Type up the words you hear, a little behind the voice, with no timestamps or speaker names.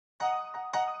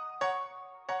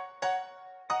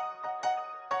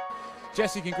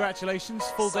Jesse, congratulations.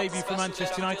 Full debut for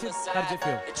Manchester United. How does it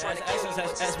feel? Excellent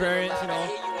experience, you know.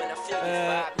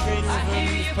 Training with them,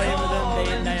 just playing with them day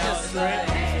in, day out. It's great.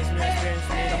 It's a new experience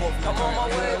for me, and I hope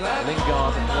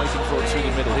Lingard waiting for it through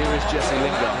the middle. Here is Jese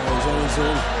Lingard.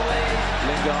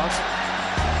 Lingard.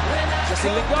 Jese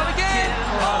Lingard again!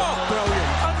 Oh, brilliant.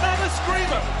 Another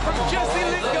screamer from Jese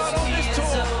Lingard on this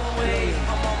tour.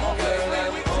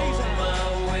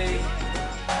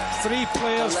 3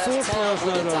 players, 4 players now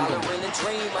round him.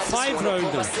 5 round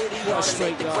him. What a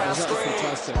strike that was. That was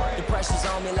fantastic. The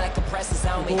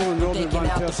ball and Robin ran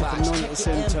perfectly none at the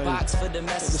same time. It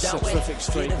was a terrific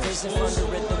strike.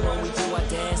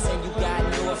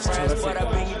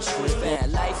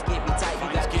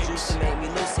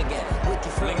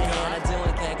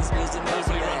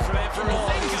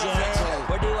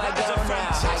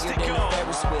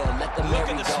 Look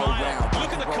at the smile,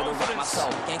 look at the confidence.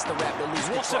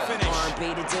 What a finish.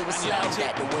 They've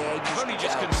only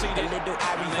just conceded. And they've gone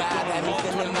from the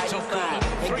top corner.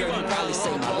 3-1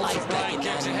 Brian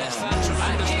Gibson heads for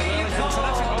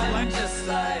that tremendous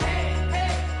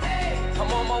I'm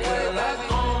on my way, baby.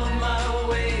 On my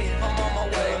way. I'm on my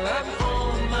way, baby.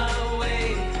 On my way.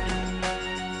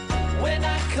 When I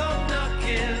come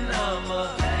knocking, I'm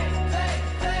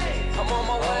on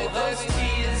my way, baby.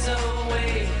 Tears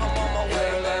away. I'm on my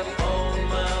way, baby. On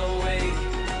my way.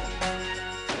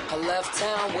 I left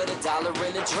town with $1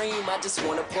 in a dream. I just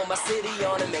wanna pull my city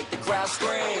on and make the crowd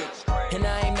scream. And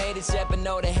I ain't made it yet, but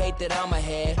know they hate that I'm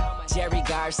ahead. Jerry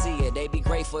Garcia, they be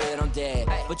grateful that I'm dead.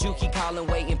 But you keep calling,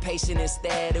 waiting, patient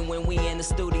instead. And when we in the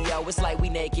studio, it's like we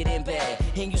naked in bed.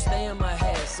 And you stay in my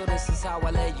head, so this is how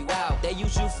I lay you out. They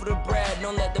use you for the bread,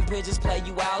 don't let them pigeons play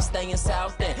you out. Stay in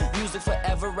South End, music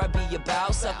forever I be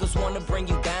about. Suckers wanna bring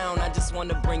you down, I just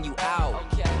wanna bring you out.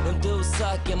 Them dudes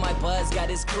suck and my buzz got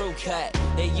his crew cut.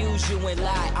 They use you and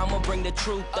lie, I'ma bring the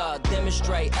truth up.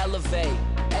 Demonstrate, elevate,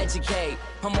 educate.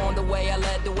 I'm on the way, I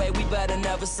led the way, we better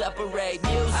never separate.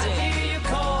 Music. I hear you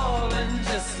calling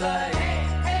just like, hey,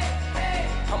 hey, hey.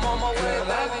 I'm on my way,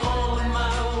 baby. I'm on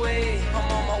my way.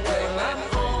 I'm on my way, baby.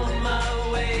 On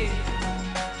my way.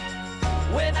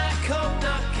 When I come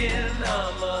knocking,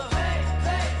 hey,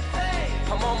 hey, hey.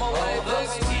 I'm on my way,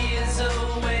 baby. Tears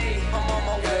away. I'm on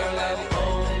my way, baby.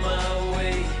 On my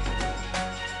way.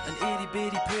 An itty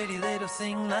bitty pretty little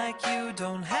thing like you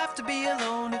don't have to be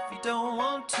alone if you don't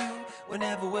want to.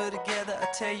 Whenever we're together, I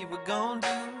tell you we're gonna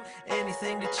do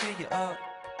anything to cheer you up.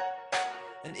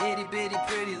 An itty bitty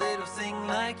pretty little thing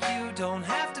like you don't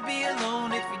have to be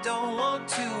alone if you don't want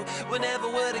to. Whenever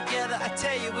we're together, I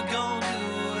tell you we're gonna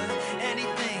do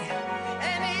anything,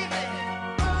 anything.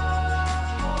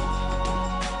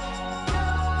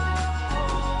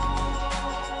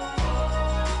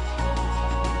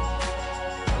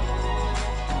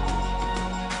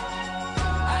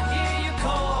 I hear you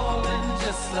calling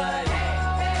just like,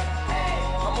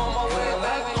 I'm on my way,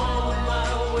 baby. On my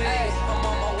way. I'm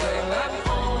on my way, baby.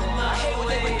 On my way. I hate what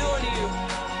they been doing to you.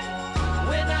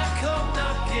 When I come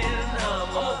knocking,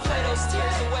 I'ma play those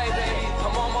tears away, baby.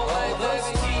 I'm on my way,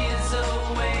 baby. Tears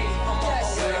away. I'm on my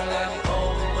way, baby.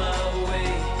 On my way.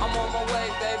 I'm on my way,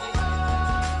 baby.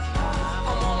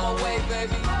 I'm on my way,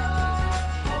 baby.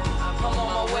 I'm on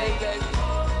my way, baby.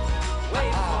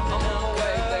 Wait, I'm on my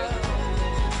way, baby.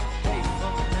 Wait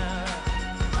for me now.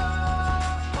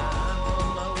 I'm on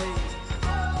my way.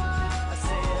 I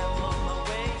say I'm on my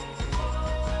way.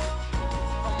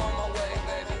 I'm on my way,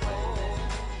 baby.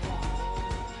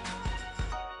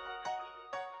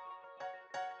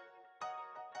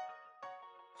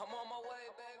 I'm on my way,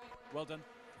 baby. Well done.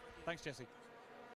 Thanks, Jesse.